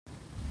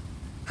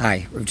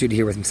Hi, Rav Judy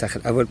here with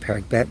Masechet Avot,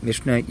 Perek Bet,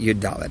 Mishnah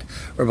Yud Daled.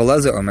 Rabbi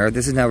Elazar Omer,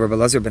 this is now Rabbi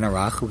Elazar ben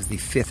Arach, who was the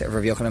fifth of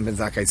Rav Yochanan ben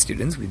Zakkai's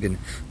students. We've been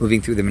moving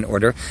through them in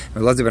order. Rabbi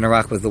Elazar ben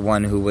Arach was the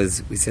one who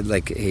was, we said,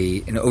 like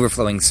an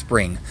overflowing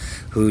spring,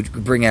 who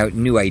could bring out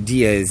new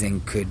ideas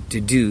and could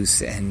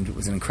deduce, and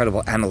was an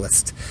incredible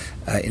analyst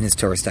in his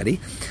Torah study.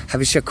 Have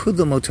a shakud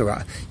l'mo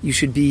Torah. You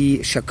should be,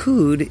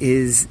 shakud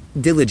is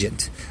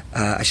diligent.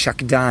 A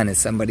shakdan is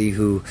somebody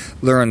who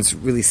learns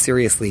really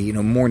seriously,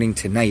 morning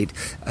to night.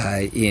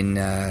 In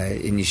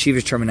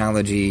yeshiva's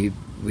terminology,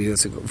 we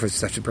also go for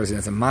such a person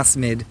as a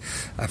masmid,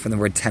 from the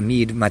word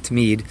tamid,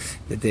 matmid,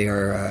 that they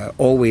are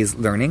always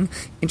learning.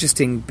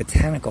 Interesting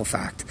botanical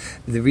fact.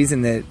 The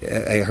reason that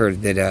I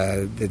heard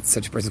that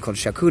such a person is called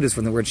shakud is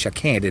from the word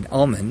shaked, an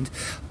almond.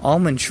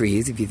 Almond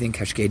trees, if you think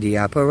hashkedi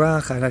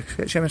aparachad,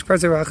 shemesh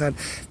karzarachad,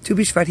 Tu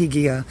B'Shvat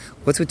higia.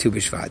 What's with Tu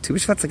B'Shvat? Tu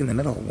B'Shvat's like in the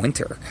middle of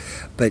winter.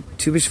 But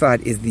Tu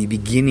B'Shvat is the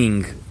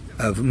beginning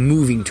of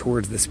moving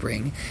towards the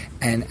spring,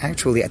 and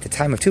actually at the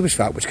time of Tu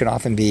B'Shvat, which can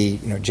often be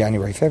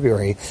January,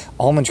 February,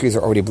 almond trees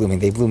are already blooming.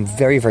 They bloom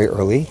very, very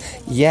early,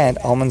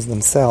 yet almonds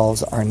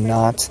themselves are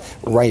not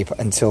ripe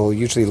until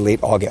usually late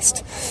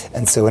August.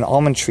 And so an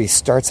almond tree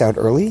starts out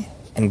early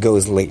and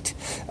goes late.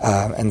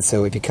 And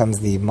so it becomes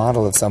the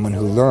model of someone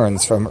who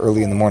learns from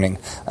early in the morning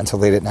until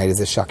late at night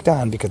is a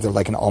shakdan, because they're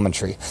like an almond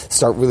tree.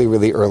 Start really,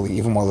 really early,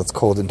 even while it's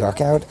cold and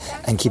dark out,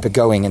 and keep it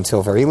going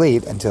until very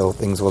late, until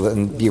things will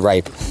then be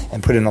ripe,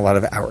 and put in a lot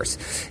of hours.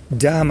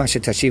 Da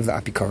mashet tashiv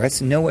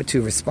la'apikoros. Know what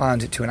to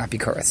respond to an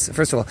apikoros.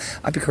 First of all,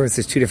 apikoros,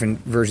 there's two different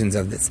versions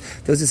of this.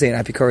 Those who say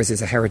an apikoros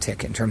is a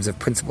heretic in terms of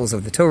principles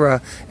of the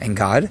Torah and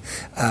God.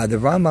 The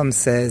Rambam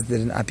says that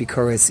an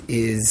apikoros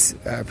is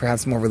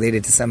perhaps more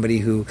related to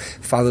somebody who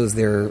follows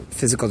their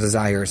physical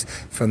desires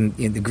from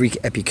the Greek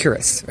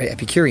Epicurus, right?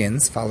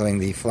 Epicureans, following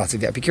the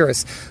philosophy of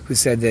Epicurus, who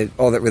said that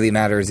all that really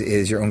matters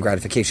is your own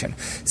gratification.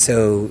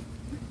 So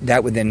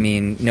that would then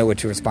mean know what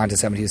to respond to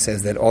somebody who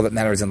says that all that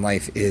matters in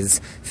life is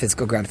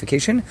physical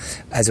gratification,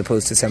 as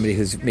opposed to somebody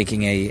who's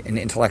making an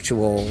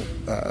intellectual,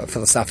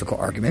 philosophical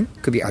argument.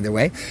 Could be either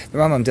way. The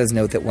Rambam does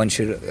note that one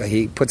should,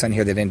 he puts on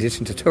here that in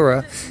addition to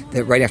Torah,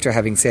 that right after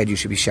having said you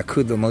should be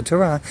shakud l'mo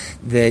Torah,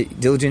 that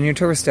diligent in your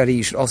Torah study,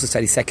 you should also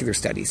study secular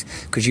studies,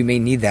 because you may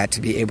need that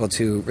to be able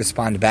to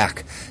respond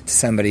back to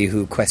somebody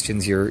who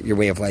questions your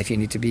way of life. You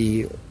need to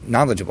be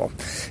knowledgeable.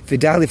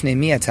 V'da lifnei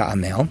mi ata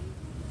amel.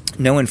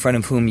 Know in front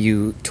of whom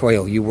you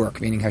toil, you work,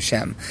 meaning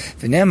Hashem.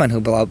 V'ne'eman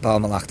hu ba'al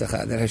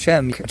malachtacha, that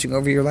Hashem, watching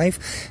over your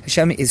life,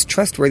 Hashem is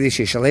trustworthy,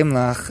 she'shalem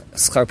lach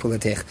schar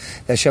pulatech,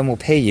 that Hashem will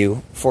pay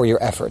you for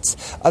your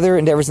efforts. Other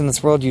endeavors in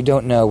this world, you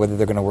don't know whether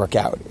they're going to work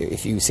out.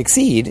 If you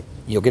succeed,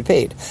 you'll get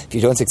paid. If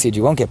you don't succeed,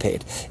 you won't get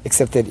paid.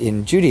 Except that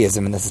in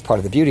Judaism, and this is part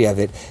of the beauty of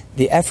it,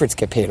 the efforts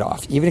get paid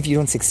off. Even if you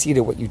don't succeed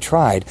at what you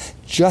tried,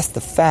 just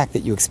the fact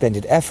that you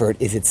expended effort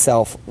is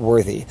itself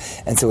worthy.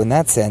 And so in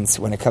that sense,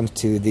 when it comes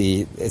to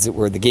the, as it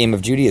were, the game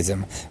of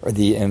Judaism, or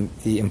the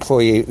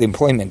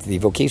employment, the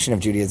vocation of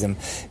Judaism,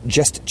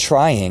 just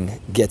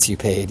trying gets you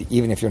paid,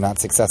 even if you're not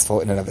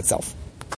successful in and of itself.